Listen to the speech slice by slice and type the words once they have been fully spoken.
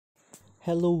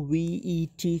Hello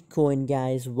VET coin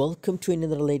guys, welcome to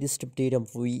another latest update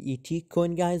of VET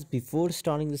coin guys. Before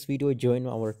starting this video, join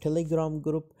our Telegram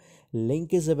group.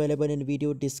 Link is available in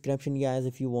video description guys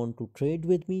if you want to trade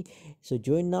with me. So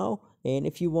join now, and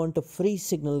if you want a free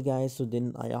signal guys, so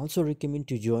then I also recommend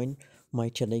to join my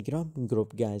Telegram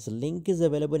group guys. Link is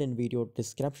available in video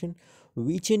description.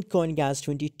 Vechain coin guys,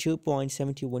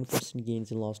 22.71%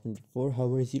 gains in last 24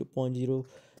 hours,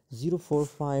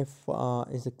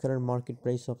 0.0045 is the current market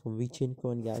price of a Vechain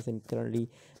coin guys, and currently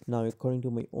now according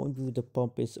to my own view the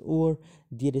pump is over.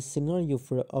 There is scenario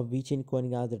for a Vechain coin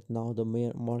guys that now the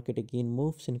market again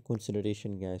moves in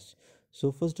consideration guys.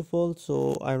 So first of all,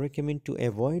 so I recommend to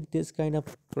avoid this kind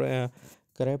of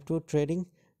crypto trading.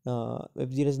 If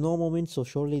there is no moment, so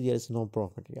surely there is no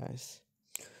profit guys.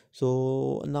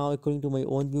 So now according to my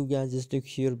own view guys, just look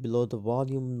here below the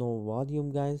volume, no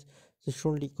volume guys. So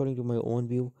surely according to my own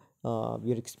view,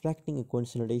 we are expecting a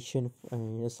consolidation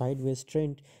and a sideways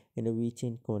trend in a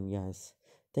Vechain coin guys.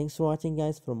 Thanks for watching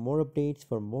guys. For more updates,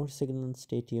 for more signals,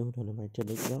 stay tuned on my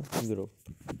Telegram group.